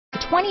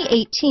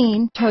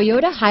2018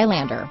 Toyota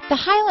Highlander. The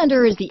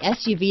Highlander is the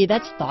SUV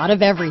that's thought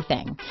of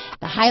everything.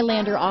 The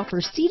Highlander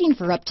offers seating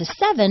for up to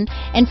 7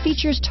 and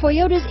features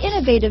Toyota's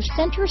innovative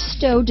center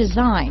stow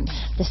design.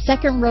 The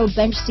second row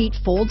bench seat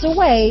folds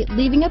away,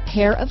 leaving a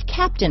pair of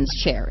captain's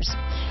chairs.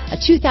 A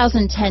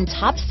 2010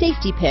 top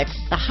safety pick,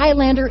 the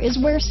Highlander is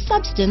where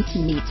substance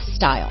meets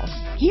style.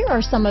 Here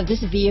are some of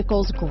this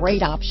vehicle's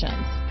great options: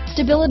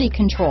 stability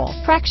control,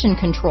 traction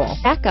control,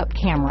 backup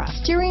camera,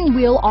 steering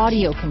wheel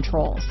audio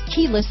controls,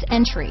 keyless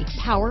entry,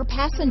 power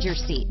passenger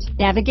seat,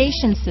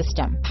 navigation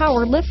system,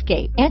 power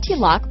liftgate,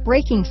 anti-lock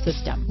braking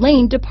system,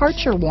 lane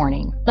departure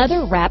warning,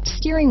 leather wrapped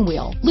steering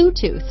wheel,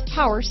 Bluetooth,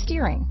 power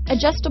steering,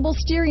 adjustable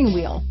steering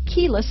wheel,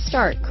 keyless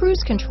start,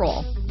 cruise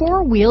control,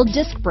 4-wheel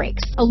disc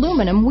brakes,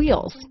 aluminum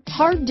wheels,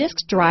 hard disk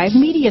drive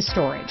media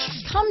storage.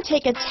 Come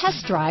take a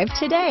test drive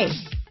today.